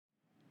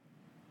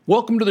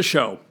Welcome to the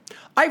show.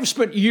 I've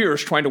spent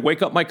years trying to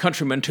wake up my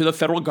countrymen to the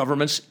federal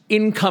government's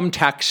income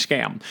tax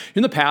scam.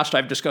 In the past,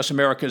 I've discussed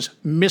America's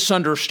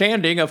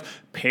misunderstanding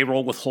of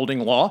payroll withholding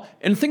law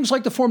and things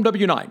like the Form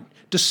W-9.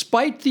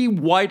 Despite the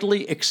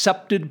widely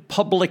accepted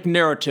public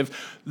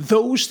narrative,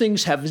 those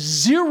things have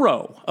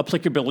zero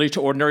applicability to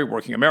ordinary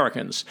working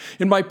Americans.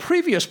 In my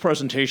previous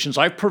presentations,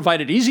 I've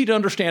provided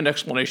easy-to-understand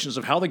explanations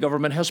of how the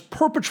government has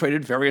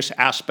perpetrated various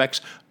aspects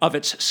of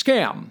its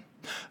scam.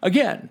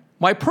 Again,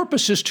 my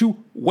purpose is to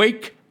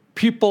wake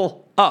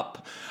people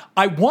up.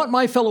 I want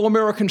my fellow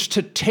Americans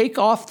to take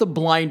off the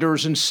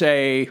blinders and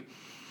say,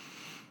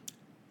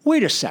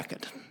 wait a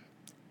second.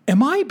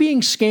 Am I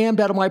being scammed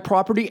out of my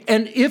property?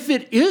 And if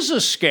it is a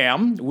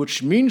scam,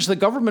 which means the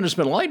government has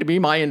been lying to me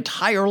my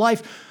entire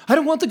life, I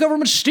don't want the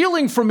government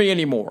stealing from me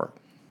anymore.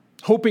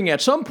 Hoping at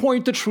some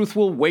point the truth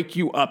will wake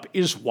you up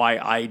is why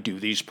I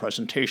do these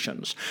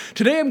presentations.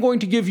 Today I'm going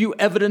to give you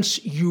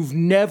evidence you've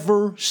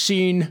never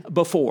seen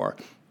before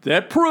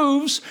that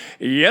proves,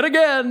 yet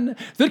again,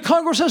 that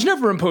Congress has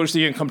never imposed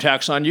the income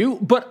tax on you,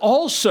 but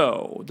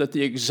also that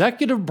the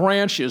executive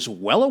branch is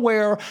well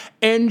aware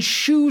and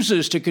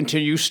chooses to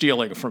continue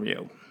stealing from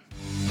you.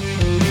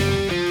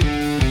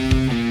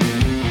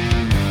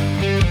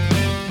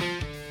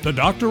 The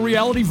Dr.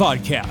 Reality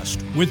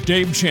Vodcast with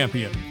Dave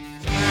Champion.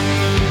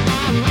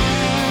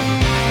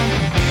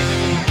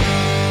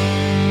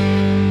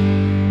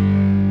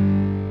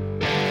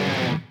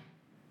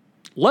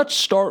 Let's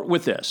start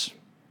with this.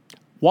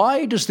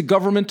 Why does the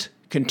government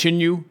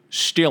continue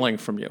stealing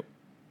from you?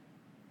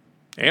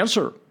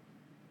 Answer: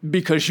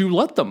 because you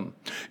let them.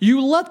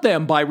 You let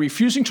them by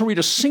refusing to read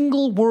a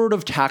single word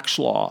of tax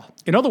law.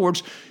 In other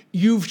words,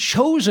 you've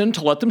chosen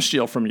to let them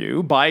steal from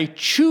you by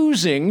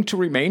choosing to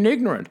remain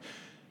ignorant.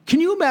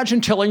 Can you imagine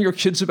telling your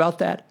kids about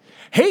that?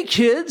 Hey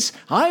kids,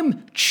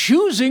 I'm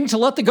choosing to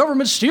let the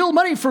government steal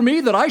money from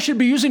me that I should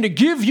be using to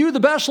give you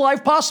the best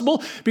life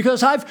possible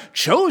because I've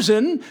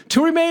chosen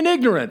to remain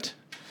ignorant.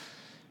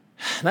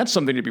 That's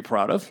something to be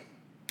proud of.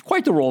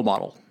 Quite the role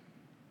model.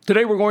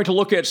 Today we're going to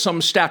look at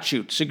some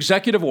statutes,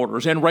 executive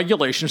orders, and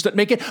regulations that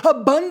make it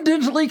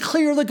abundantly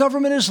clear the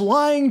government is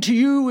lying to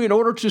you in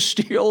order to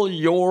steal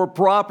your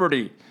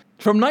property.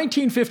 From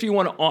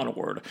 1951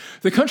 onward,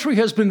 the country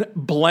has been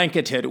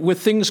blanketed with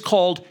things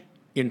called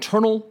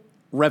internal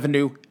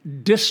revenue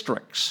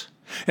districts.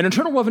 An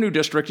internal revenue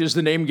district is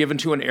the name given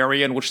to an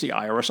area in which the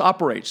IRS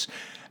operates.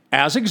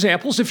 As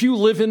examples, if you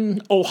live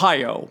in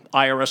Ohio,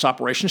 IRS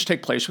operations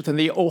take place within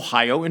the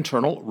Ohio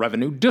Internal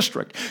Revenue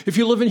District. If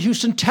you live in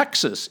Houston,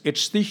 Texas,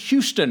 it's the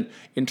Houston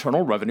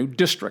Internal Revenue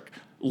District.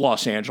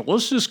 Los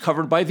Angeles is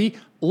covered by the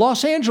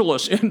Los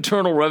Angeles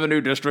Internal Revenue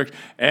District,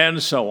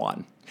 and so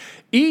on.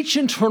 Each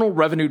Internal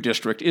Revenue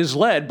District is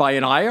led by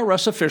an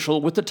IRS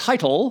official with the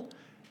title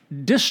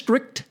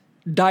District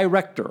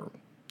Director.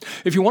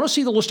 If you want to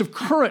see the list of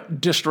current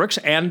districts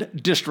and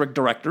district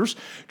directors,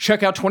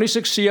 check out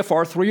 26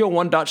 CFR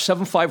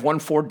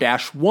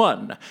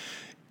 301.7514-1.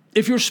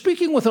 If you're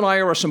speaking with an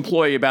IRS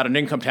employee about an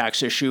income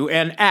tax issue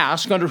and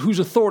ask under whose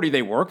authority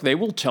they work, they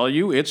will tell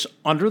you it's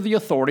under the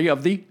authority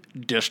of the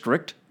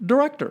district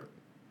director.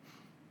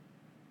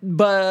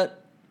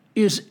 But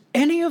is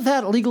any of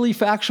that legally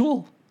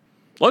factual?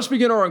 Let's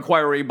begin our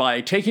inquiry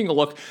by taking a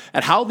look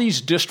at how these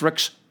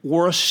districts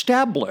were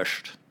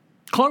established.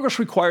 Congress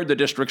required the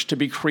districts to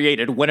be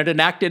created when it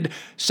enacted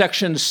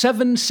Section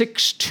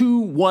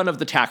 7621 of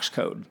the Tax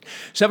Code.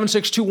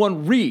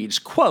 7621 reads,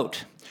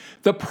 quote,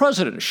 "The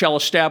President shall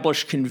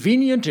establish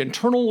convenient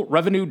internal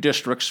revenue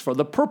districts for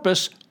the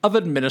purpose of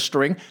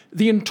administering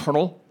the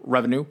internal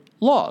revenue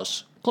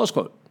laws." Close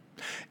quote.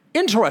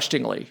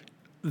 Interestingly,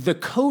 the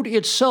code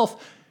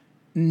itself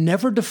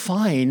never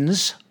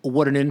defines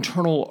what an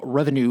internal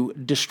revenue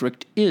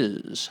district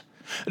is.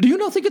 Do you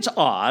not think it's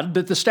odd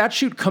that the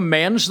statute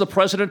commands the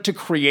president to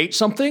create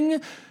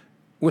something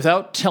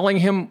without telling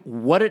him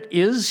what it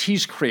is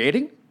he's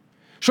creating?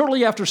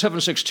 Shortly after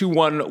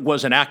 7621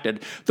 was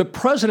enacted, the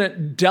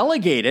president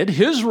delegated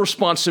his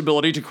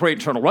responsibility to create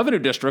internal revenue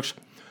districts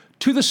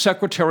to the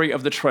Secretary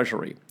of the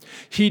Treasury.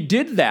 He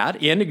did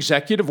that in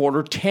Executive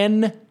Order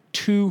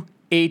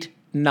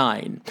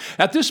 10289.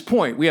 At this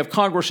point, we have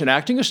Congress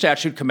enacting a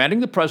statute commanding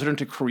the president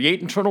to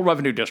create internal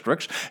revenue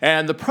districts,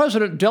 and the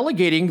president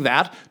delegating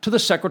that to the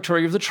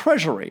Secretary of the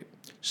Treasury.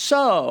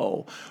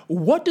 So,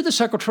 what did the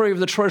Secretary of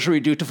the Treasury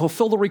do to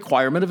fulfill the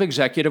requirement of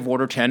Executive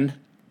Order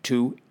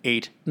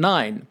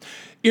 10289?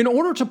 In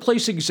order to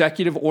place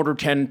Executive Order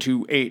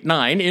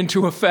 10289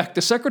 into effect,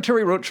 the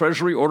Secretary wrote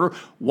Treasury Order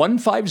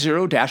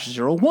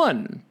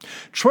 150-01.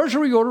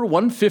 Treasury Order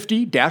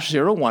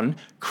 150-01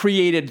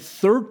 created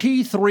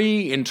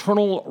 33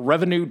 internal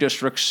revenue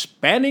districts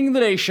spanning the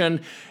nation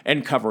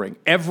and covering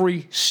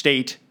every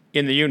state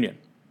in the Union.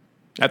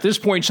 At this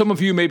point, some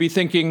of you may be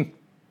thinking,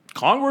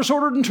 Congress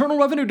ordered internal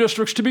revenue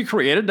districts to be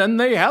created, and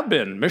they have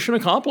been. Mission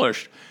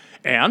accomplished.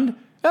 And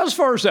as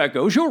far as that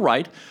goes, you're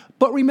right.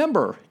 But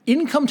remember,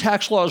 income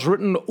tax law is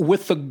written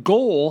with the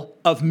goal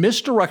of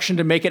misdirection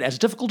to make it as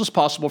difficult as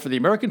possible for the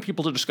American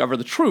people to discover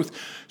the truth.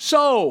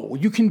 So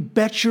you can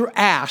bet your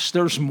ass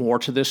there's more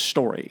to this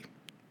story.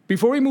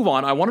 Before we move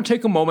on, I want to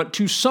take a moment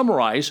to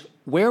summarize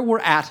where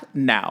we're at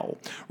now.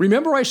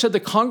 Remember I said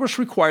that Congress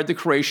required the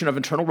creation of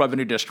internal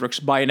revenue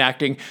districts by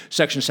enacting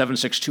Section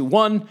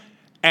 7621,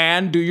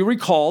 and do you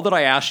recall that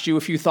I asked you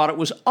if you thought it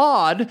was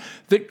odd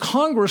that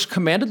Congress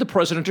commanded the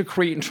president to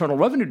create internal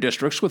revenue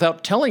districts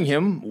without telling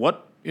him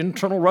what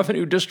internal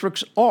revenue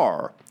districts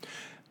are?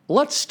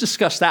 Let's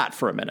discuss that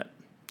for a minute.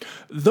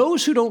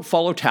 Those who don't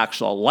follow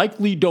tax law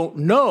likely don't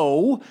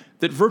know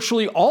that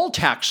virtually all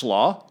tax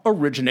law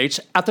originates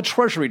at the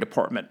Treasury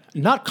Department,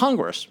 not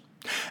Congress.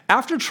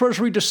 After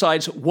Treasury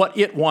decides what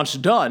it wants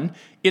done,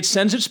 it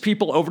sends its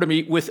people over to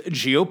meet with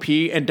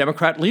GOP and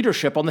Democrat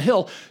leadership on the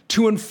Hill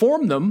to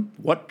inform them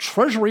what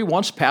Treasury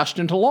wants passed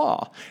into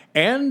law.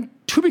 And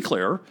to be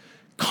clear,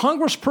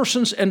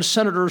 congresspersons and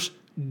senators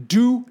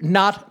do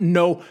not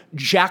know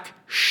jack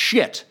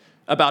shit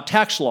about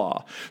tax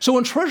law. So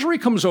when Treasury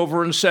comes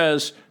over and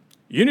says,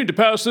 you need to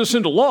pass this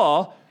into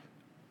law,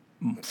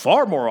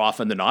 far more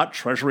often than not,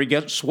 Treasury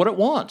gets what it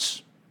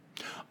wants.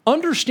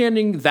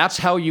 Understanding that's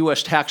how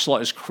U.S. tax law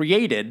is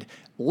created,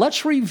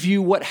 let's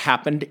review what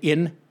happened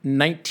in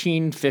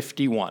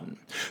 1951.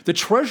 The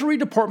Treasury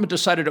Department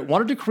decided it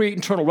wanted to create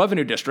internal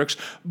revenue districts,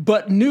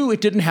 but knew it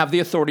didn't have the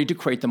authority to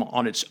create them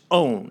on its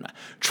own.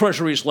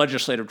 Treasury's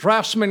legislative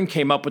draftsman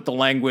came up with the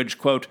language,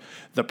 quote,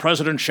 the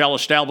president shall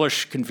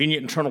establish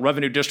convenient internal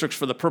revenue districts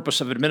for the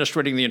purpose of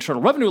administrating the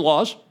internal revenue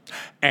laws,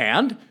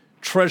 and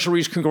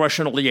Treasury's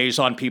congressional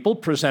liaison people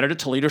presented it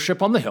to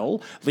leadership on the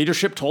Hill.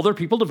 Leadership told their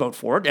people to vote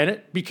for it, and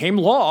it became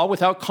law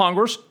without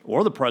Congress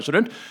or the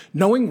president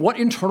knowing what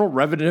internal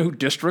revenue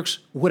districts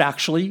would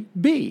actually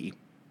be.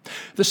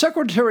 The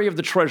Secretary of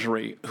the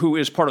Treasury, who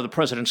is part of the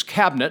president's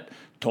cabinet,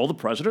 told the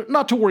president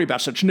not to worry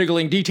about such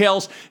niggling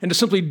details and to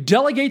simply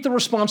delegate the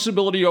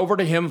responsibility over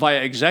to him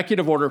via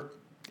executive order,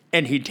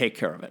 and he'd take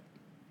care of it.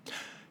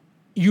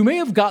 You may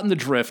have gotten the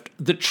drift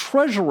that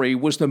Treasury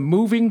was the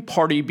moving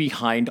party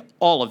behind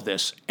all of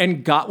this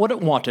and got what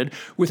it wanted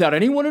without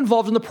anyone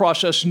involved in the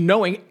process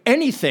knowing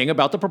anything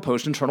about the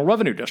proposed internal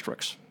revenue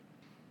districts.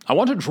 I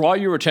want to draw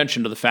your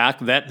attention to the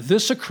fact that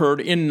this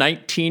occurred in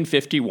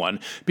 1951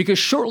 because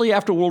shortly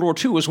after World War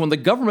II was when the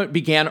government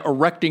began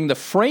erecting the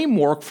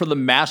framework for the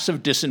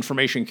massive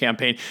disinformation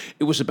campaign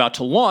it was about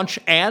to launch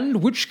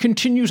and which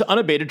continues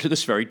unabated to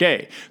this very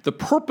day. The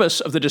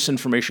purpose of the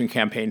disinformation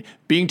campaign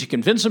being to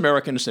convince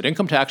Americans that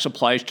income tax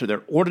applies to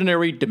their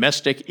ordinary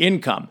domestic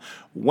income,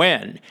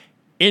 when,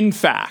 in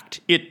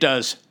fact, it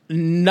does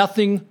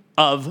nothing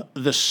of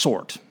the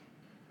sort.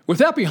 With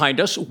that behind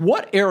us,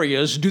 what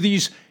areas do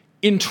these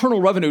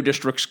internal revenue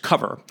districts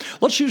cover?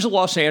 Let's use the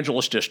Los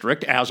Angeles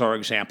district as our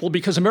example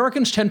because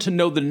Americans tend to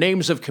know the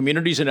names of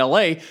communities in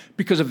LA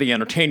because of the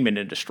entertainment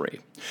industry.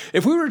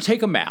 If we were to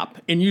take a map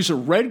and use a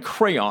red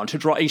crayon to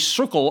draw a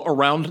circle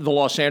around the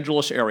Los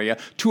Angeles area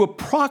to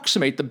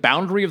approximate the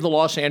boundary of the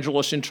Los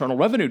Angeles Internal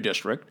Revenue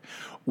District,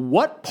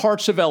 what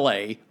parts of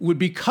LA would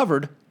be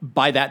covered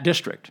by that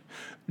district?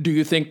 Do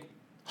you think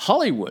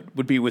Hollywood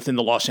would be within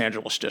the Los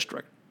Angeles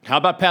district? How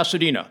about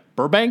Pasadena,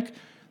 Burbank,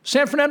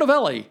 San Fernando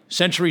Valley,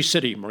 Century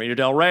City, Marina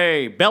del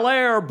Rey, Bel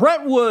Air,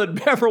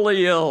 Brentwood,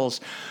 Beverly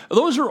Hills?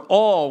 Those are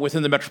all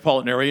within the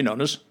metropolitan area known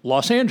as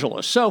Los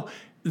Angeles. So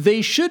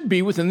they should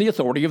be within the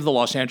authority of the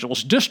Los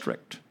Angeles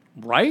district,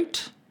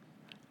 right?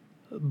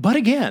 But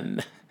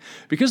again,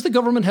 because the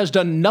government has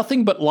done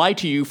nothing but lie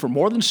to you for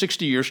more than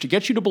 60 years to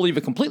get you to believe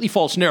a completely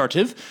false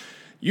narrative,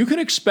 you can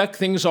expect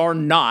things are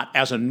not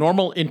as a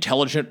normal,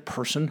 intelligent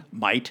person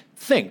might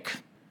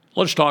think.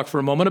 Let's talk for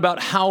a moment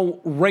about how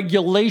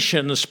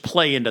regulations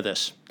play into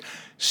this.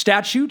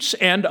 Statutes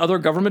and other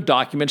government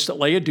documents that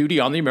lay a duty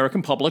on the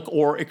American public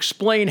or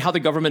explain how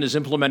the government is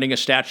implementing a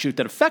statute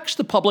that affects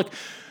the public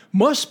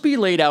must be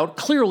laid out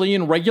clearly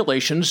in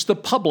regulations the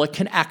public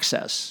can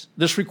access.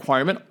 This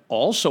requirement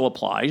also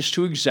applies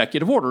to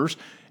executive orders,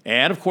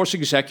 and of course,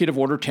 Executive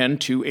Order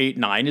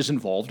 10289 is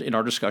involved in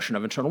our discussion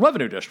of internal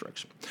revenue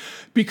districts.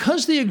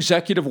 Because the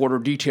executive order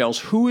details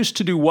who is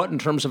to do what in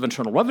terms of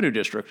internal revenue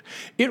district,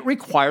 it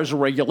requires a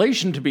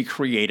regulation to be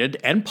created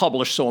and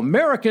published so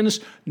Americans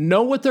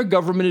know what their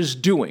government is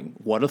doing,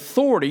 what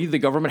authority the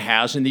government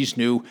has in these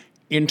new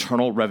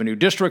internal revenue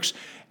districts,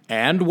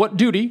 and what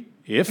duty,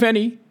 if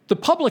any, the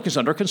public is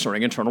under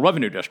concerning internal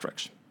revenue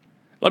districts.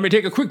 Let me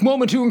take a quick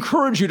moment to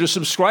encourage you to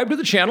subscribe to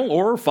the channel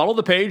or follow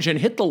the page and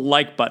hit the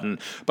like button.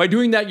 By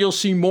doing that, you'll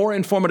see more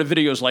informative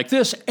videos like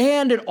this,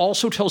 and it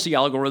also tells the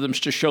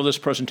algorithms to show this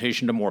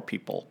presentation to more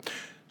people.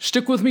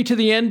 Stick with me to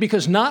the end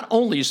because not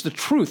only is the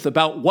truth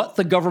about what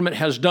the government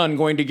has done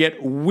going to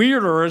get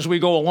weirder as we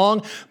go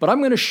along, but I'm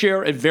going to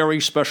share a very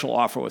special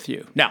offer with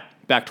you. Now,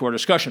 back to our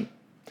discussion.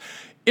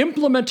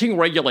 Implementing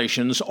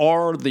regulations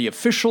are the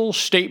official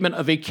statement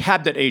of a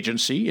cabinet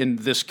agency, in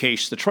this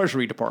case the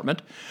Treasury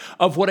Department,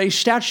 of what a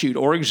statute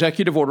or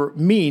executive order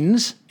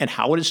means and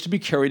how it is to be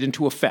carried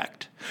into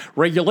effect.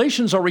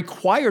 Regulations are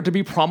required to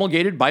be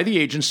promulgated by the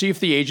agency if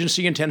the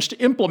agency intends to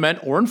implement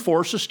or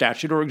enforce a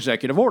statute or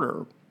executive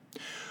order.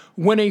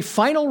 When a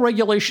final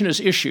regulation is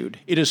issued,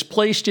 it is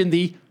placed in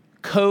the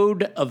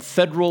Code of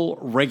Federal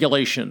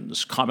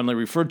Regulations, commonly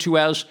referred to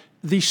as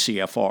the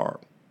CFR.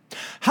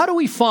 How do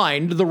we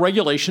find the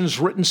regulations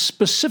written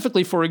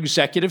specifically for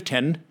Executive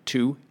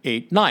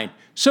 10289?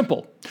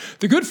 Simple.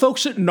 The good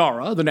folks at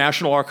NARA, the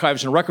National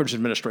Archives and Records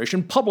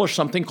Administration, publish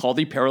something called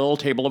the Parallel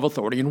Table of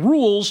Authority and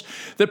Rules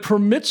that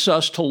permits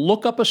us to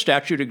look up a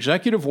statute,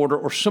 executive order,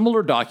 or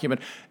similar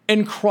document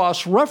and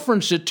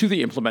cross-reference it to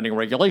the implementing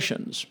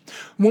regulations.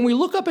 When we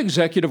look up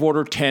Executive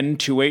Order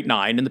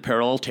 10289 in the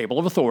Parallel Table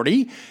of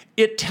Authority,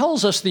 it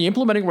tells us the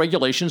implementing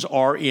regulations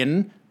are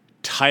in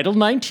Title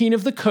 19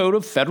 of the Code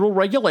of Federal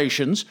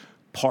Regulations,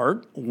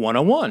 Part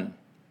 101.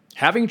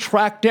 Having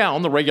tracked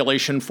down the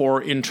regulation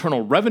for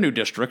internal revenue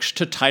districts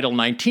to Title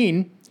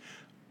 19,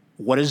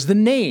 what is the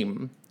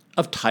name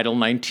of Title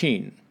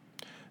 19?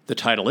 The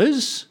title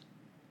is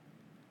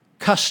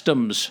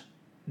Customs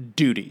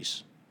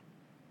Duties.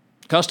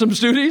 Customs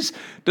duties?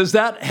 Does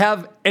that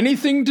have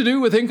anything to do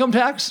with income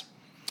tax?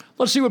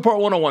 Let's see what Part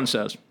 101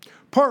 says.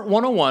 Part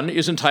 101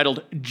 is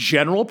entitled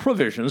General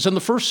Provisions, and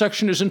the first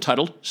section is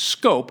entitled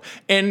Scope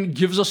and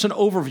gives us an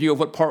overview of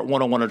what Part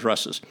 101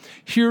 addresses.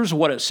 Here's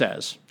what it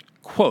says.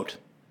 Quote,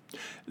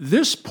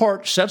 this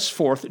part sets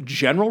forth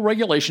general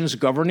regulations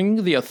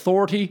governing the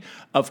authority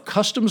of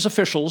customs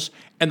officials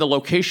and the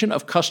location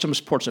of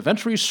customs ports of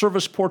entry,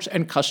 service ports,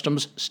 and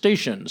customs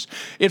stations.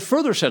 It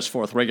further sets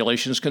forth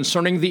regulations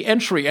concerning the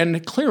entry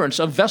and clearance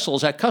of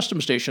vessels at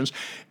customs stations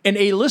and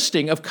a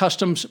listing of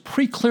customs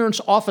pre-clearance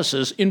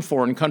offices in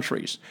foreign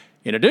countries.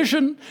 In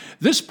addition,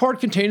 this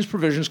part contains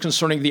provisions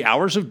concerning the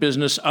hours of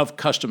business of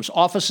customs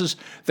offices,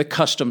 the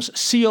customs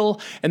seal,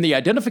 and the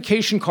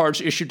identification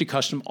cards issued to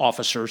customs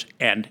officers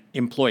and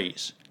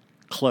employees.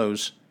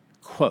 Close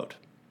quote.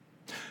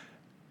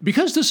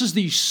 Because this is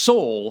the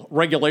sole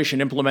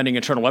regulation implementing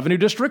internal revenue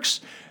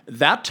districts,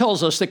 that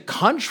tells us that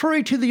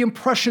contrary to the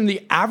impression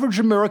the average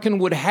American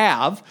would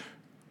have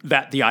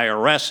that the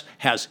IRS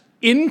has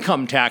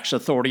income tax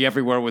authority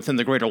everywhere within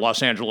the greater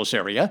Los Angeles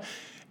area,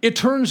 it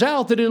turns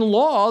out that in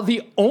law,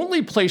 the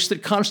only place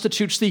that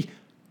constitutes the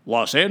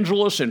Los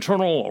Angeles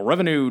Internal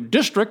Revenue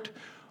District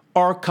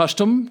are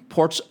custom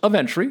ports of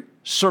entry,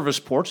 service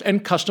ports,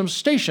 and customs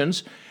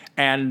stations,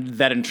 and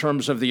that in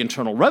terms of the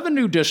Internal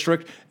Revenue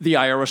District, the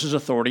IRS's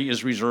authority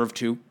is reserved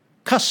to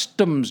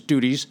customs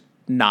duties,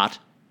 not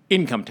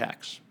income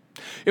tax.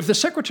 If the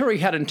Secretary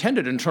had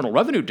intended internal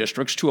revenue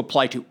districts to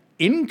apply to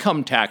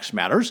income tax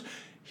matters,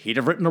 he'd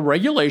have written a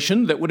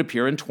regulation that would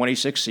appear in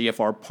 26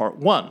 CFR Part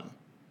 1.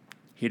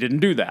 He didn't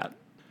do that.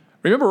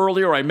 Remember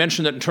earlier I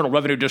mentioned that internal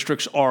revenue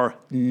districts are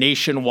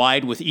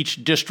nationwide, with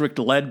each district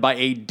led by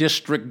a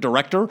district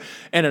director,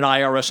 and an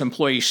IRS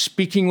employee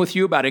speaking with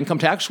you about income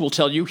tax will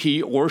tell you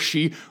he or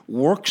she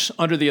works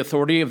under the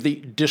authority of the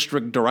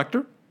district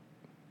director?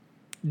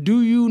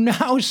 Do you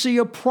now see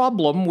a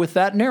problem with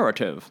that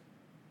narrative?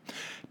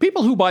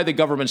 People who buy the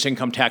government's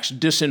income tax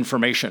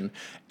disinformation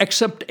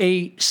accept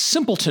a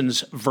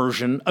simpleton's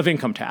version of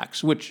income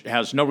tax, which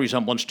has no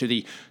resemblance to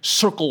the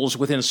circles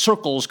within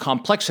circles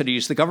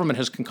complexities the government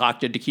has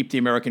concocted to keep the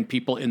American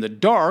people in the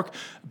dark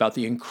about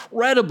the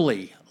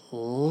incredibly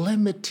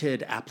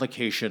limited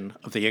application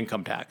of the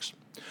income tax.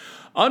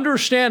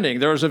 Understanding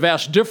there is a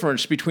vast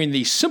difference between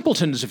the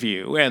simpleton's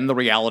view and the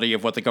reality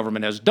of what the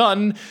government has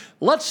done,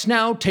 let's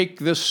now take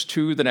this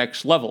to the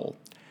next level.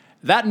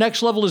 That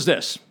next level is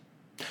this.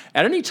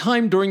 At any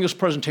time during this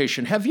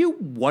presentation, have you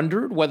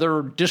wondered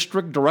whether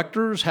district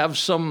directors have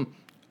some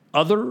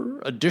other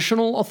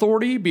additional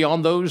authority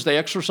beyond those they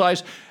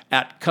exercise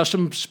at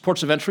customs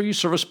ports of entry,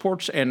 service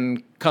ports,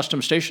 and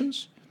customs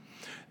stations?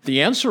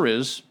 The answer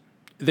is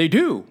they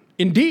do,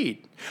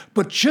 indeed.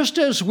 But just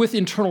as with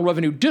internal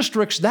revenue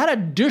districts, that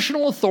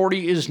additional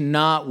authority is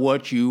not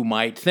what you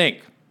might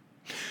think.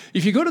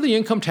 If you go to the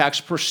income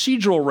tax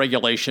procedural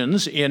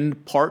regulations in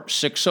Part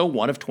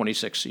 601 of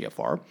 26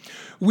 CFR,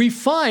 we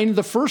find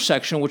the first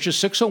section, which is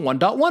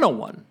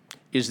 601.101,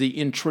 is the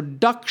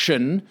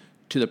introduction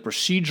to the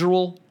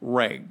procedural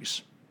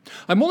regs.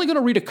 I'm only going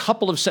to read a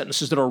couple of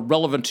sentences that are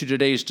relevant to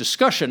today's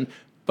discussion,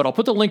 but I'll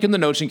put the link in the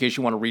notes in case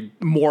you want to read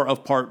more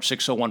of Part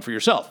 601 for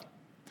yourself.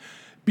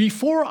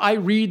 Before I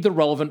read the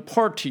relevant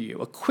part to you,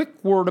 a quick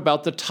word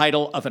about the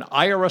title of an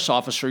IRS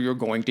officer you're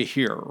going to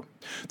hear.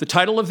 The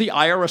title of the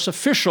IRS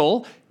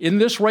official in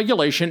this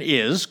regulation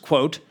is,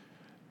 quote,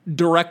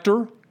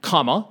 Director,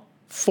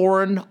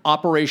 Foreign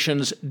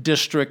Operations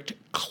District,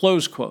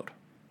 close quote.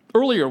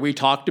 Earlier, we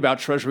talked about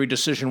Treasury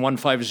Decision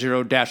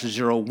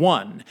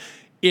 150-01.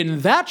 In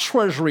that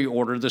Treasury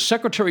order, the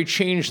Secretary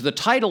changed the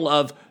title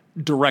of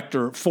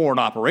Director, Foreign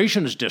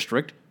Operations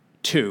District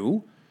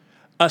to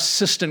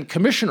Assistant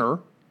Commissioner,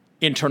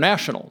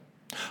 International.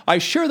 I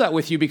share that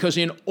with you because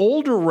in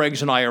older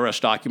regs and IRS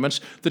documents,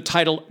 the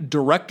title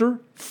Director,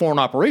 Foreign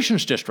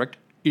Operations District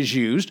is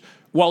used,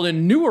 while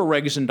in newer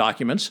regs and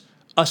documents,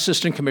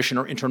 Assistant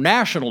Commissioner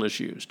International is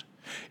used.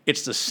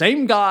 It's the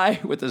same guy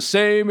with the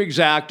same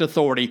exact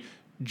authority,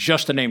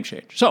 just a name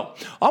change. So,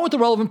 on with the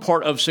relevant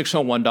part of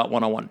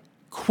 601.101.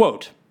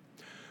 Quote,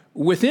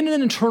 within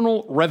an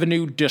internal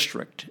revenue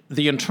district,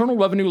 the internal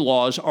revenue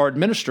laws are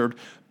administered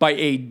by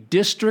a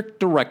district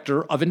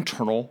director of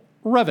internal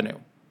revenue.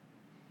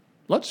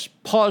 Let's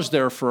pause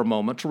there for a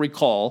moment to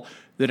recall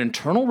that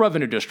internal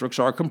revenue districts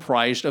are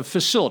comprised of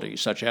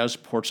facilities, such as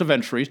ports of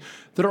entry,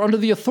 that are under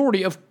the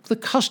authority of the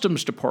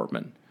Customs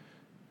Department.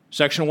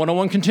 Section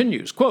 101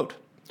 continues, quote,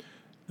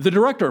 the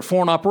Director,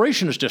 Foreign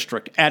Operations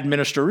District,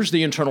 administers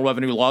the internal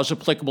revenue laws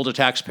applicable to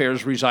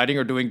taxpayers residing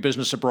or doing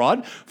business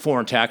abroad,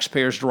 foreign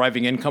taxpayers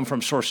deriving income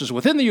from sources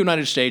within the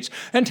United States,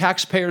 and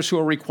taxpayers who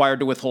are required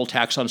to withhold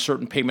tax on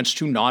certain payments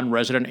to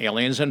non-resident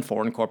aliens and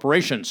foreign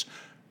corporations.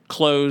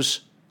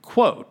 Close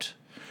quote.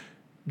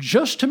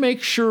 Just to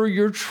make sure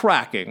you're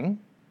tracking,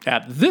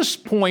 at this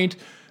point,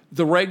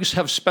 the regs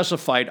have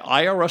specified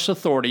IRS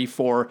authority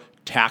for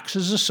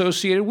taxes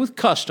associated with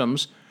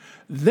customs,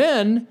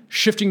 then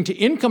shifting to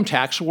income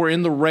tax,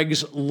 wherein the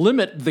regs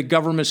limit the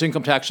government's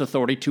income tax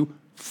authority to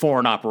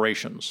foreign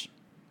operations.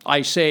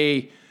 I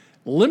say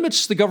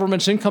limits the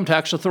government's income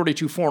tax authority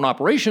to foreign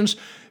operations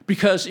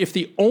because if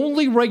the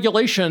only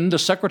regulation the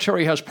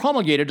Secretary has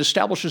promulgated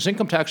establishes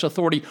income tax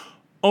authority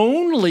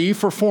only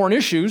for foreign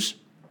issues,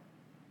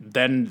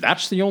 then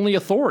that's the only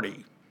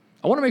authority.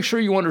 I want to make sure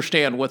you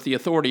understand what the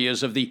authority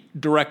is of the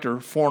Director,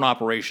 Foreign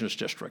Operations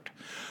District.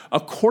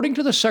 According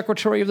to the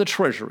Secretary of the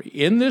Treasury,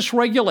 in this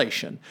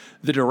regulation,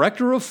 the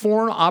Director of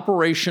Foreign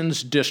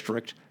Operations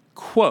District,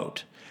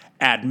 quote,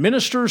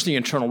 administers the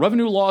internal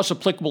revenue laws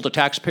applicable to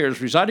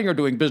taxpayers residing or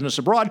doing business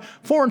abroad,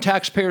 foreign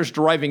taxpayers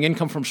deriving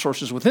income from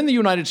sources within the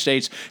United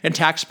States, and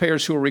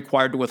taxpayers who are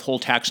required to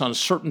withhold tax on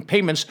certain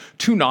payments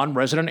to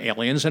non-resident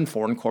aliens and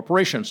foreign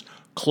corporations.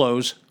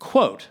 Close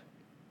quote.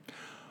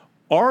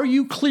 Are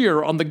you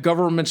clear on the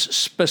government's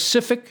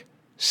specific,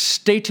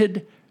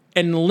 stated,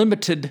 and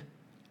limited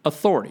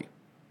authority?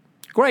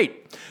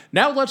 Great.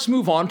 Now let's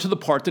move on to the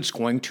part that's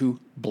going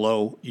to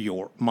blow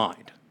your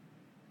mind.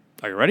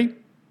 Are you ready?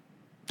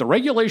 The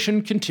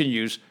regulation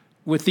continues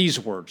with these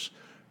words,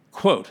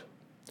 quote,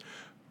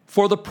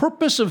 for the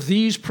purpose of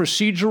these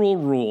procedural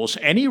rules,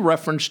 any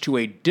reference to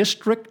a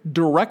district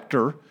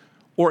director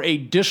or a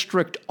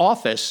district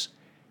office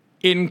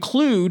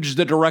includes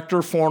the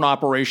Director Foreign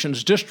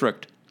Operations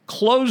District.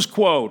 Close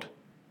quote.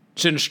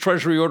 Since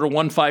Treasury Order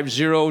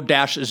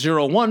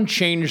 150-01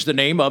 changed the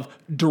name of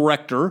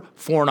Director,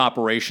 Foreign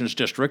Operations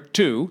District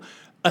to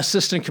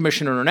Assistant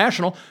Commissioner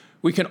International,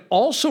 we can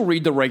also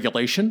read the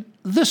regulation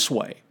this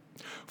way.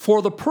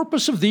 For the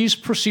purpose of these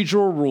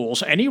procedural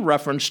rules, any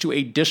reference to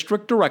a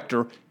district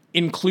director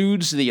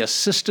includes the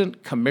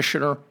Assistant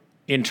Commissioner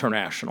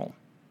International.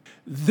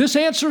 This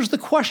answers the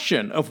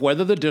question of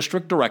whether the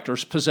district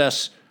directors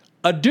possess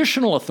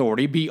additional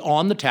authority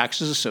beyond the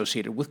taxes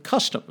associated with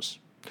customs.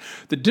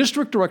 The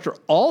district director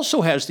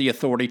also has the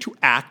authority to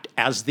act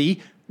as the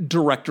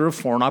Director of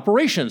Foreign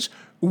Operations,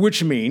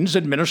 which means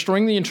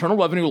administering the internal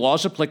revenue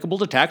laws applicable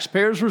to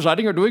taxpayers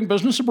residing or doing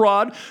business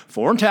abroad,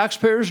 foreign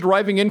taxpayers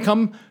deriving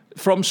income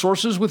from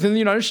sources within the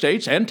United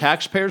States, and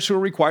taxpayers who are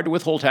required to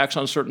withhold tax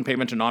on certain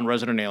payment to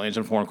non-resident aliens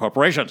and foreign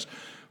corporations.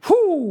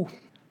 Whew!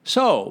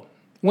 So,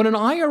 when an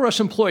IRS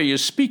employee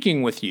is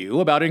speaking with you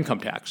about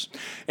income tax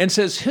and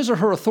says his or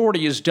her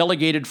authority is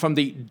delegated from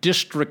the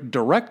district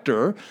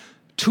director,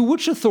 to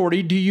which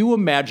authority do you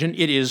imagine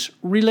it is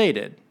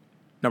related?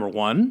 Number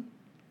one,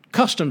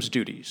 customs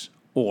duties.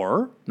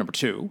 Or, number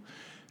two,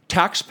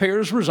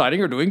 taxpayers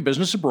residing or doing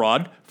business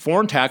abroad,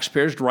 foreign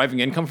taxpayers deriving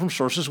income from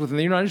sources within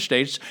the United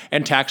States,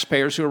 and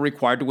taxpayers who are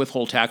required to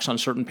withhold tax on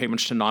certain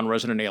payments to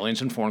non-resident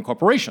aliens and foreign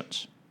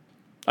corporations.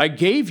 I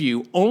gave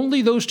you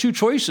only those two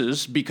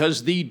choices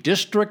because the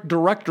district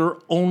director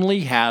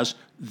only has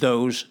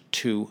those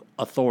two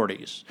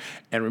authorities.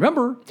 And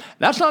remember,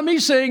 that's not me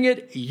saying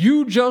it.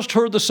 You just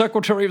heard the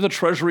Secretary of the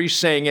Treasury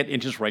saying it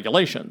in his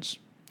regulations.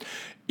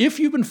 If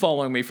you've been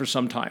following me for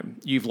some time,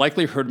 you've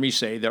likely heard me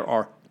say there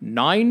are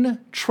 9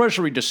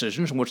 Treasury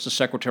decisions in which the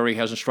Secretary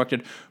has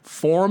instructed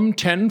Form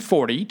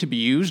 1040 to be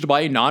used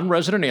by a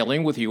non-resident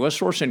alien with U.S.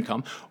 source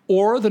income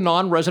or the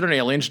non-resident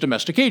alien's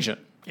domestic agent,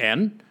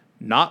 and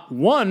not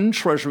one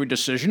Treasury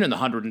decision in the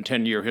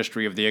 110-year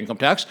history of the income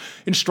tax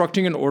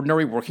instructing an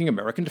ordinary working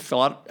American to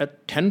fill out a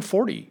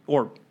 1040,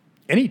 or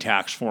any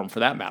tax form for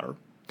that matter.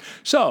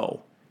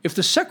 So, if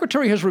the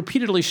Secretary has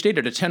repeatedly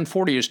stated a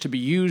 1040 is to be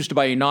used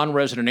by a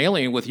non-resident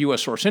alien with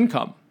U.S. source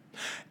income,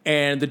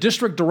 and the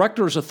district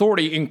director's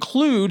authority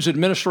includes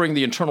administering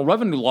the internal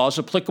revenue laws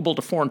applicable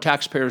to foreign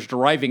taxpayers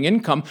deriving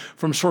income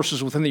from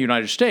sources within the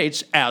United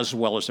States, as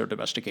well as their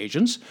domestic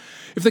agents,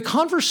 if the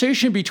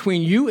conversation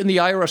between you and the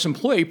IRS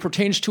employee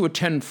pertains to a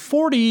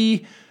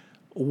 1040,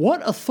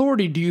 what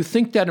authority do you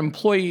think that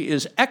employee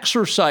is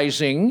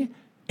exercising,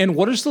 and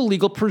what is the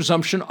legal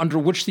presumption under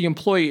which the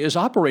employee is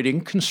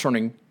operating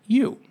concerning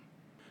you?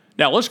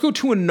 Now, let's go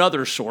to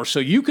another source so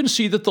you can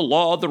see that the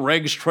law, the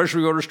regs,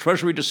 treasury orders,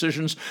 treasury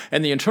decisions,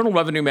 and the Internal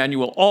Revenue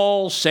Manual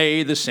all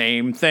say the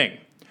same thing.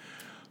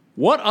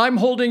 What I'm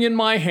holding in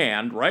my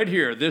hand right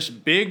here, this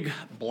big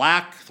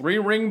black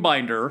 3-ring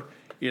binder,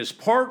 is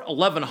Part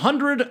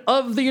 1100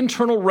 of the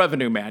Internal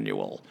Revenue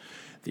Manual.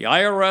 The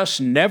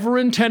IRS never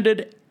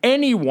intended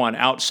anyone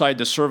outside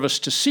the service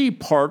to see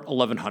Part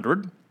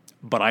 1100,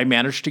 but I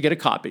managed to get a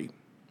copy.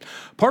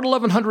 Part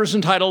 1100 is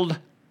entitled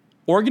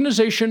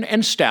Organization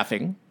and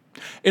Staffing,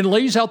 and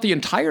lays out the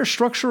entire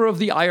structure of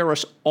the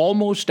IRS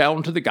almost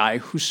down to the guy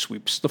who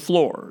sweeps the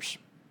floors.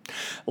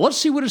 Let's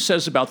see what it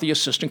says about the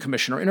Assistant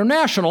Commissioner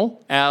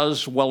International,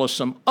 as well as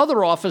some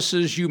other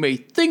offices you may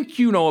think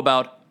you know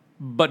about,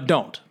 but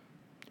don't.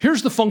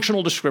 Here's the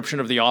functional description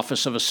of the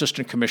Office of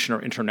Assistant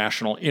Commissioner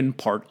International in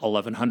Part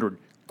 1100.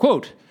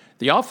 Quote,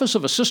 the Office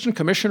of Assistant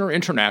Commissioner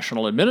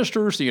International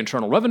administers the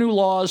internal revenue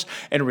laws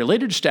and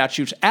related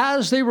statutes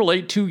as they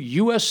relate to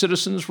U.S.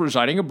 citizens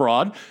residing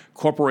abroad,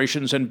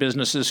 corporations and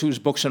businesses whose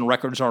books and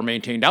records are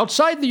maintained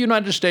outside the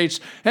United States,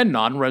 and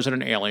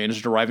non-resident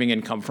aliens deriving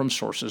income from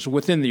sources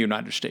within the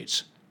United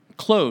States.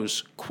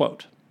 Close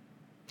quote.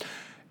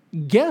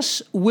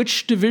 Guess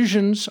which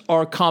divisions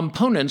are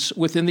components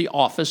within the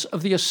Office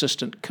of the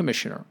Assistant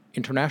Commissioner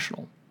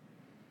International?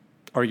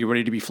 Are you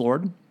ready to be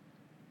floored?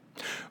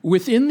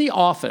 Within the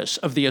Office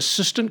of the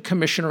Assistant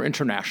Commissioner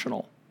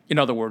International, in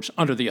other words,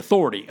 under the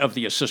authority of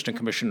the Assistant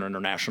Commissioner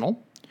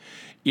International,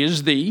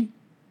 is the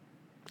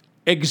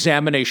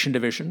Examination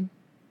Division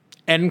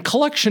and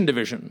Collection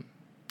Division.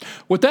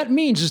 What that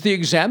means is the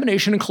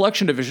Examination and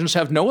Collection Divisions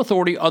have no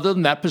authority other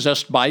than that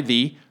possessed by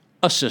the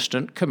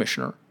Assistant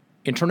Commissioner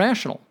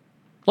International.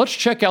 Let's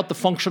check out the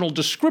functional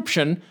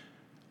description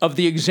of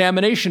the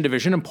Examination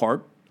Division in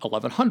Part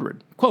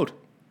 1100. Quote,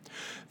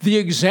 the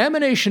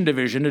Examination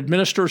Division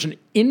administers an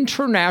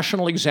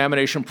international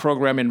examination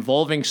program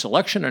involving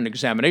selection and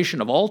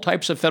examination of all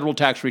types of federal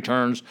tax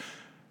returns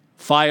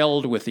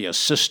filed with the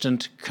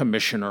Assistant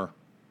Commissioner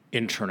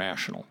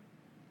International.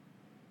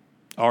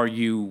 Are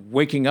you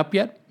waking up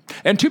yet?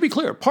 And to be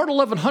clear, Part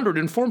 1100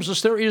 informs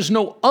us there is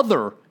no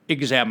other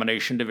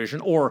Examination Division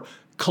or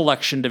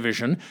Collection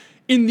Division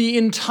in the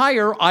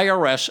entire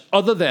IRS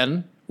other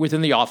than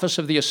within the Office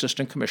of the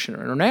Assistant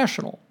Commissioner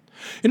International.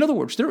 In other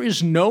words, there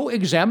is no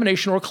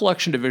examination or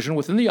collection division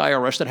within the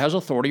IRS that has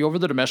authority over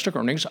the domestic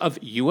earnings of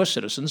U.S.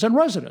 citizens and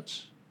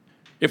residents.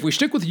 If we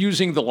stick with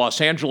using the Los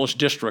Angeles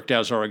District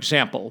as our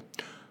example,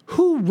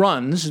 who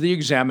runs the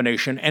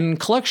examination and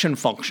collection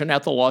function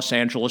at the Los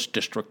Angeles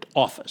District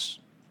Office?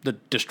 The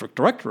District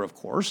Director, of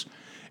course,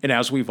 and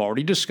as we've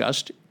already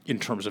discussed, in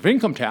terms of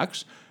income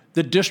tax,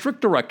 the District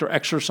Director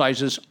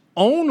exercises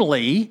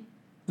only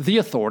the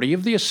authority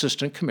of the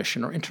Assistant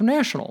Commissioner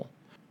International.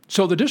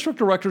 So the District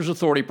Director's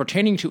authority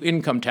pertaining to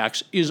income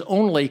tax is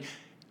only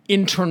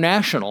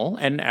international,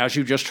 and as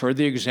you just heard,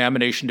 the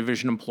Examination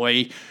Division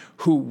employee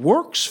who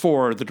works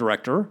for the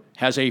Director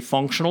has a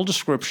functional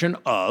description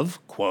of,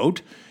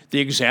 quote,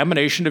 the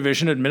Examination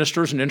Division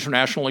administers an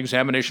international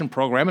examination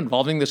program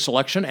involving the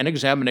selection and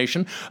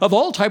examination of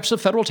all types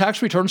of federal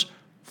tax returns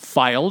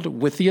filed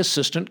with the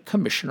Assistant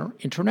Commissioner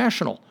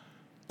International,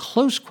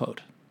 close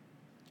quote.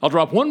 I'll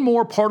drop one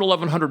more Part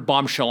 1100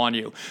 bombshell on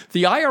you.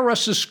 The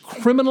IRS's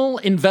Criminal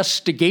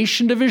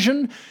Investigation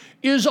Division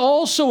is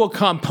also a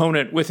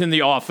component within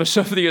the Office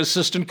of the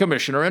Assistant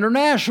Commissioner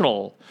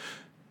International.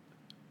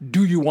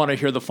 Do you want to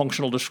hear the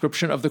functional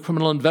description of the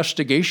Criminal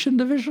Investigation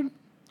Division?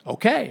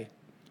 Okay,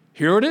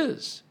 here it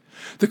is.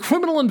 The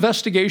Criminal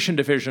Investigation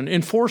Division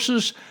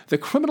enforces the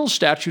criminal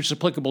statutes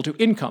applicable to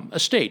income,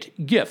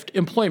 estate, gift,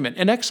 employment,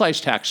 and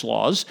excise tax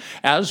laws,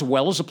 as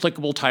well as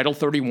applicable Title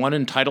 31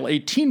 and Title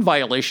 18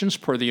 violations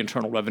per the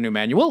Internal Revenue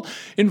Manual,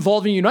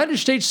 involving United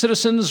States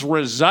citizens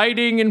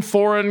residing in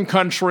foreign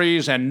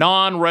countries and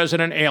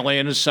non-resident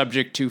aliens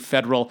subject to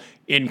federal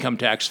income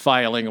tax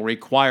filing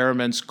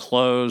requirements,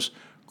 close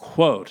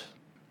quote.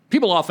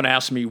 People often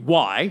ask me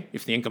why,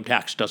 if the income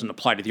tax doesn't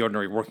apply to the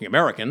ordinary working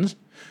Americans,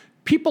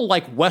 people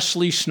like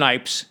Wesley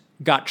Snipes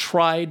got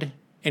tried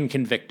and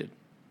convicted.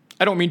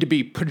 I don't mean to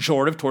be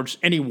pejorative towards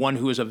anyone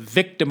who is a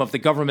victim of the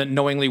government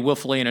knowingly,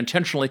 willfully, and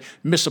intentionally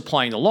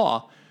misapplying the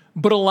law,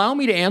 but allow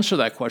me to answer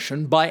that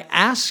question by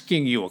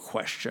asking you a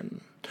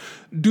question.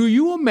 Do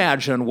you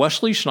imagine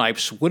Wesley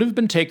Snipes would have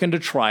been taken to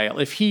trial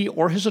if he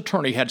or his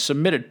attorney had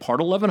submitted Part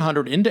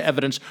 1100 into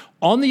evidence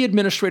on the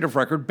administrative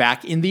record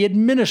back in the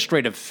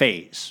administrative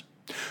phase?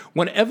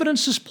 When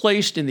evidence is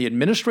placed in the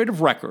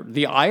administrative record,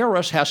 the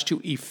IRS has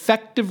to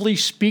effectively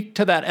speak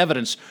to that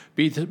evidence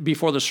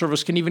before the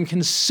service can even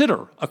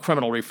consider a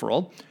criminal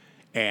referral.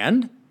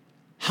 And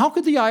how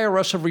could the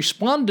IRS have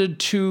responded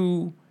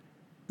to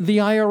the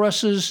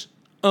IRS's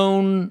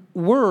own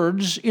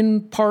words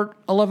in Part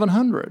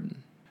 1100?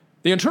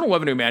 The Internal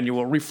Revenue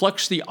Manual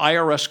reflects the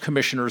IRS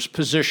Commissioner's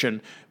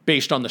position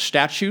based on the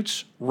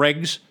statutes,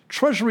 regs,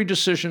 Treasury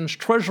decisions,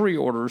 Treasury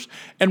orders,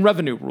 and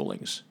revenue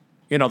rulings.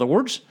 In other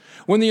words,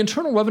 when the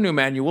Internal Revenue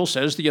Manual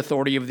says the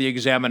authority of the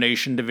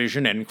Examination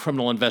Division and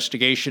Criminal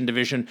Investigation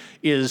Division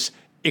is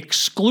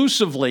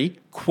exclusively,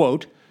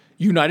 quote,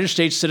 United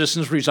States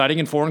citizens residing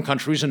in foreign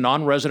countries and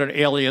non-resident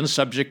aliens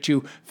subject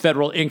to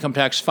federal income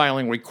tax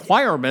filing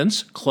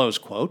requirements, close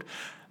quote.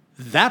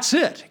 That's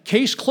it.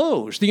 Case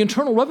closed. The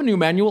Internal Revenue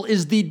Manual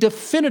is the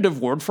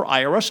definitive word for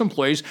IRS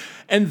employees,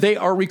 and they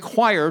are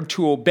required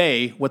to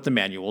obey what the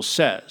manual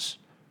says.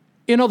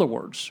 In other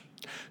words,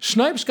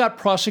 Snipes got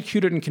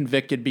prosecuted and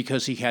convicted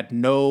because he had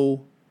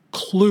no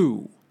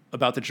clue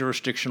about the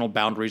jurisdictional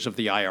boundaries of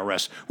the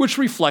IRS, which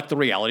reflect the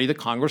reality that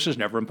Congress has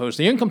never imposed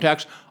the income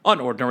tax on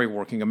ordinary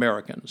working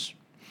Americans.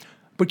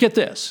 But get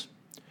this.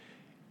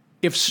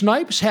 If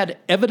Snipes had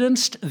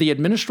evidenced the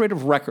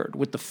administrative record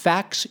with the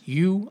facts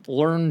you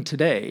learned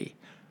today,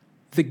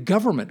 the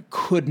government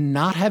could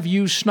not have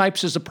used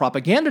Snipes as a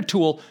propaganda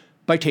tool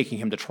by taking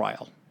him to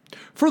trial.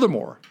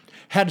 Furthermore,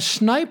 had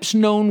Snipes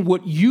known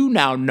what you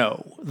now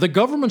know, the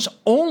government's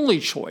only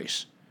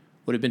choice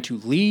would have been to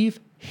leave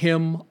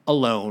him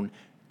alone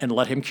and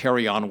let him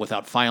carry on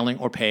without filing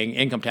or paying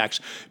income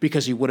tax,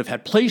 because he would have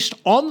had placed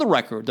on the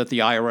record that the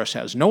IRS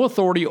has no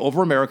authority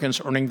over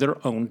Americans earning their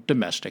own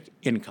domestic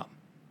income.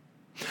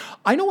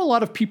 I know a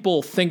lot of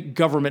people think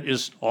government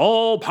is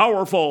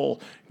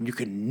all-powerful and you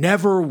can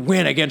never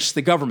win against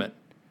the government.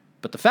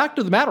 But the fact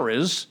of the matter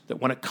is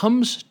that when it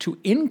comes to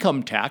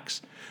income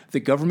tax, the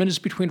government is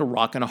between a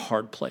rock and a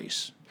hard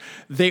place.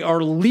 They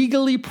are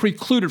legally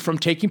precluded from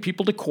taking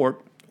people to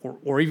court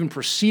or even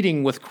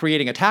proceeding with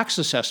creating a tax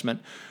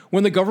assessment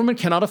when the government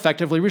cannot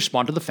effectively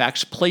respond to the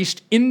facts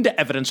placed into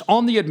evidence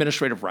on the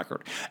administrative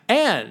record.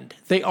 And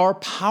they are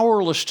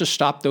powerless to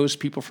stop those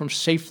people from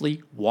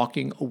safely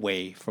walking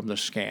away from the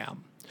scam.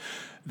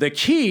 The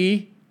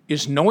key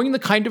is knowing the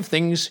kind of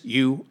things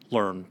you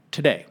learn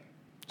today.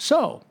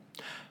 So,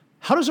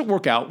 how does it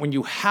work out when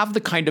you have the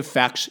kind of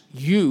facts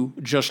you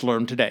just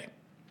learned today?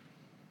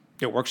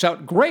 It works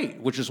out great,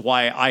 which is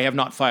why I have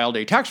not filed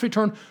a tax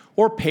return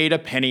or paid a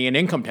penny in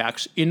income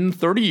tax in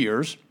 30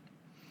 years.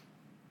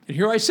 And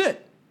here I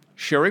sit,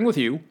 sharing with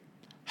you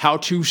how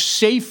to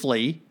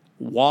safely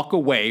walk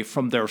away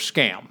from their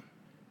scam.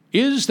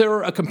 Is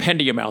there a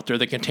compendium out there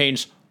that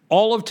contains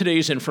all of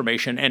today's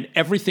information and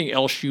everything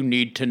else you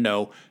need to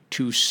know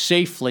to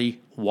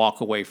safely walk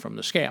away from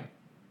the scam?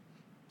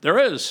 There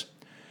is.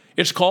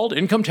 It's called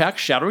Income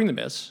Tax Shattering the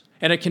Myths,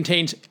 and it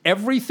contains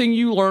everything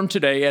you learned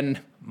today and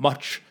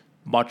much,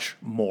 much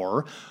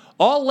more,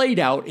 all laid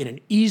out in an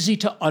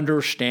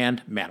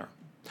easy-to-understand manner.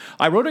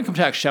 I wrote Income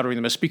Tax Shattering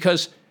the Myths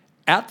because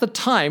at the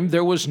time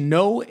there was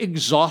no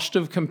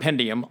exhaustive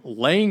compendium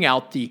laying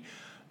out the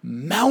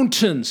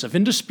mountains of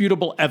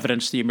indisputable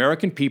evidence the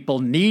American people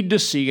need to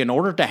see in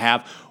order to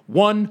have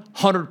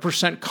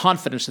 100%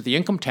 confidence that the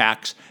income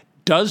tax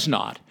does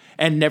not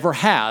and never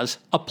has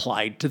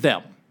applied to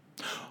them.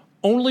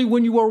 Only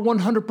when you are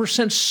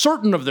 100%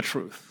 certain of the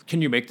truth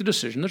can you make the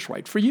decision that's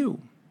right for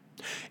you.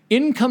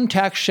 Income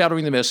Tax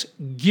Shattering the Myths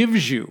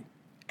gives you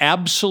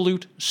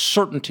absolute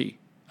certainty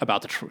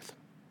about the truth.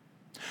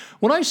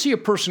 When I see a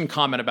person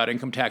comment about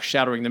Income Tax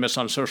Shattering the Myths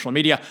on social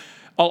media,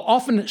 I'll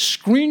often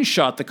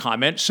screenshot the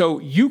comment so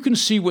you can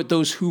see what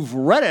those who've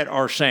read it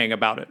are saying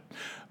about it.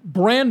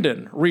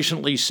 Brandon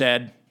recently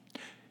said,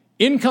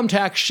 Income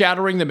Tax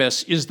Shattering the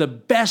Myths is the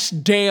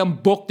best damn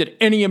book that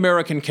any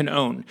American can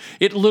own.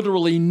 It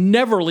literally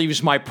never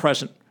leaves my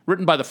present.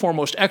 Written by the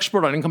foremost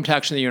expert on income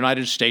tax in the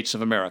United States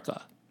of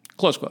America.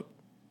 Close quote.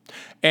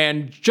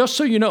 And just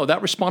so you know,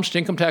 that response to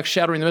Income Tax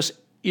Shattering the Myths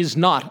is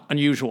not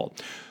unusual.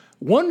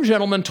 One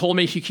gentleman told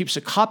me he keeps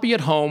a copy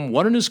at home,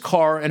 one in his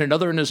car and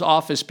another in his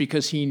office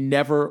because he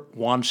never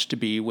wants to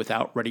be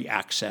without ready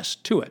access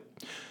to it.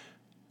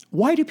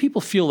 Why do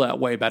people feel that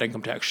way about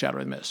Income Tax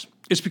Shattering the Myths?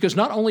 It's because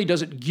not only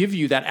does it give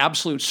you that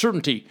absolute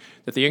certainty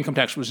that the income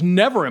tax was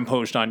never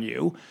imposed on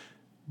you,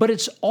 but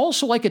it's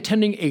also like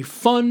attending a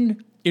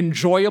fun,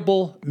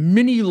 enjoyable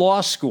mini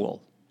law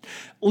school.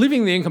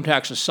 Leaving the income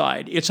tax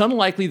aside, it's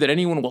unlikely that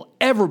anyone will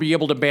ever be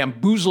able to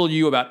bamboozle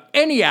you about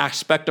any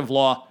aspect of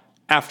law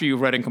after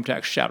you've read Income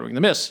Tax Shattering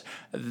the Myths.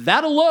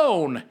 That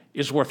alone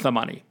is worth the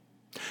money.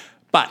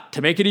 But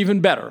to make it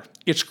even better,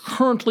 it's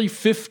currently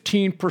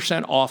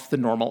 15% off the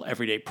normal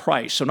everyday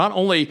price. So not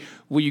only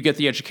will you get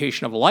the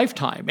education of a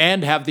lifetime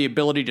and have the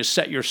ability to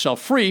set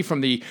yourself free from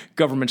the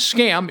government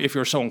scam if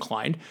you're so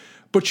inclined,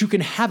 but you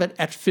can have it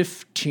at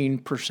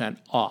 15%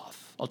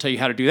 off. I'll tell you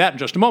how to do that in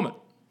just a moment.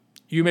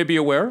 You may be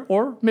aware,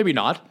 or maybe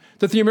not,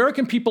 that the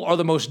American people are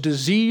the most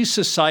diseased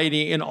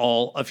society in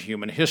all of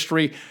human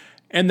history,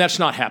 and that's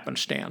not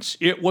happenstance.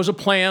 It was a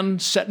plan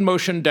set in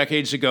motion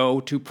decades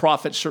ago to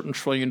profit certain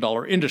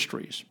trillion-dollar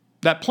industries.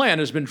 That plan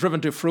has been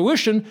driven to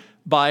fruition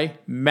by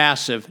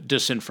massive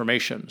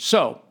disinformation.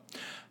 So,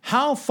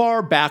 how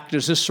far back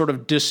does this sort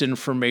of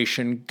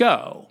disinformation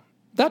go?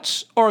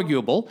 That's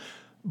arguable.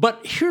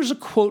 But here's a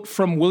quote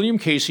from William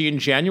Casey in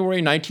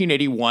January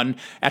 1981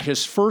 at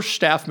his first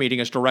staff meeting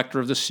as director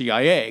of the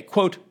CIA.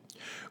 Quote,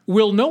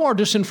 "We'll know our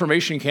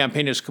disinformation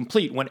campaign is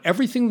complete when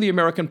everything the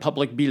American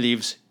public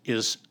believes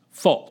is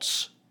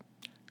false."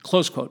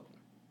 Close quote.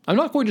 I'm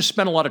not going to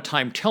spend a lot of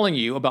time telling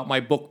you about my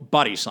book,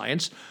 Body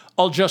Science.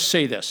 I'll just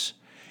say this.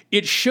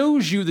 It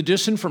shows you the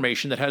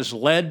disinformation that has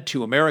led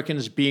to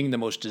Americans being the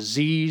most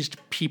diseased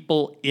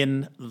people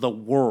in the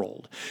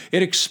world.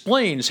 It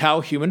explains how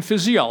human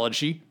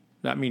physiology,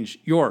 that means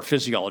your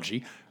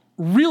physiology,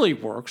 really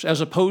works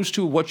as opposed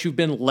to what you've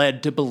been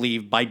led to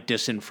believe by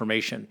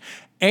disinformation.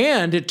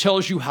 And it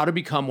tells you how to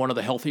become one of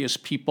the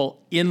healthiest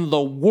people in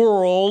the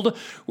world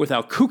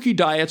without kooky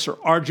diets or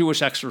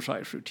arduous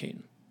exercise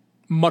routine.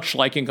 Much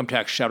like Income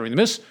Tax Shattering the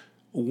Myths,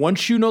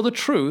 once you know the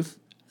truth,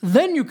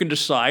 then you can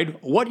decide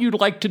what you'd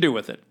like to do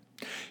with it.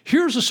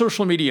 Here's a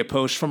social media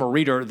post from a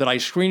reader that I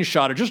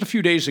screenshotted just a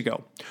few days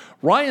ago.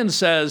 Ryan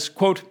says,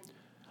 quote,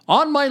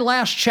 "On my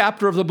last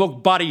chapter of the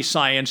book Body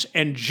Science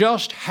and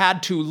just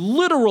had to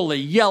literally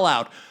yell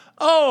out,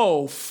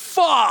 'Oh,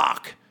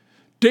 fuck!'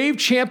 Dave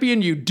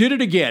Champion, you did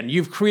it again.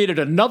 You've created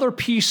another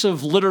piece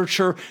of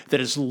literature that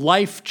is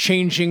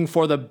life-changing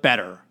for the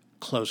better."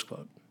 Close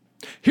quote.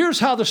 Here's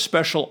how the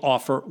special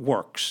offer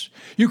works.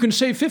 You can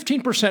save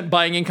 15%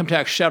 buying Income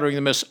Tax Shattering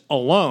the Myths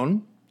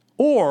alone,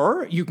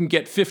 or you can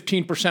get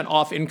 15%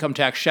 off Income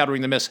Tax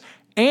Shattering the Myths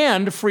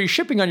and free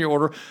shipping on your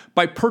order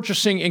by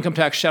purchasing Income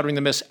Tax Shattering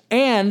the Myths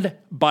and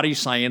Body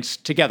Science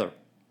together.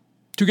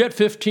 To get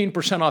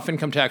 15% off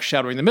Income Tax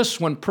Shattering the Myths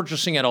when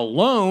purchasing it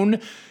alone,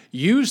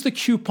 use the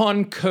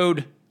coupon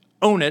code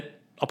OWNIT.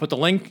 I'll put the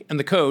link and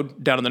the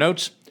code down in the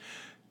notes.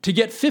 To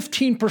get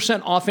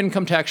 15% off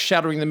Income Tax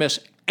Shattering the Myths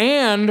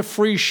and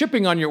free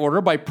shipping on your order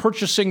by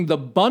purchasing the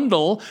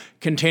bundle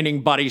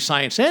containing Body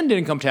Science and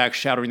Income Tax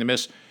Shattering the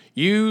Myths,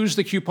 use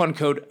the coupon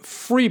code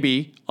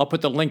FREEBIE. I'll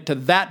put the link to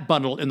that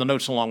bundle in the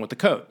notes along with the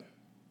code.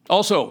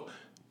 Also,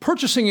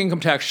 purchasing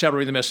Income Tax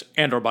Shattering the Myths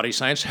and or Body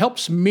Science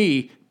helps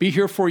me be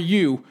here for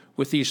you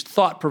with these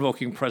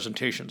thought-provoking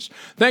presentations.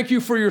 Thank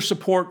you for your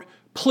support.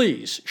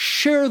 Please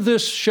share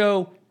this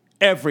show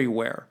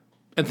everywhere.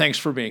 And thanks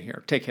for being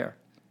here. Take care.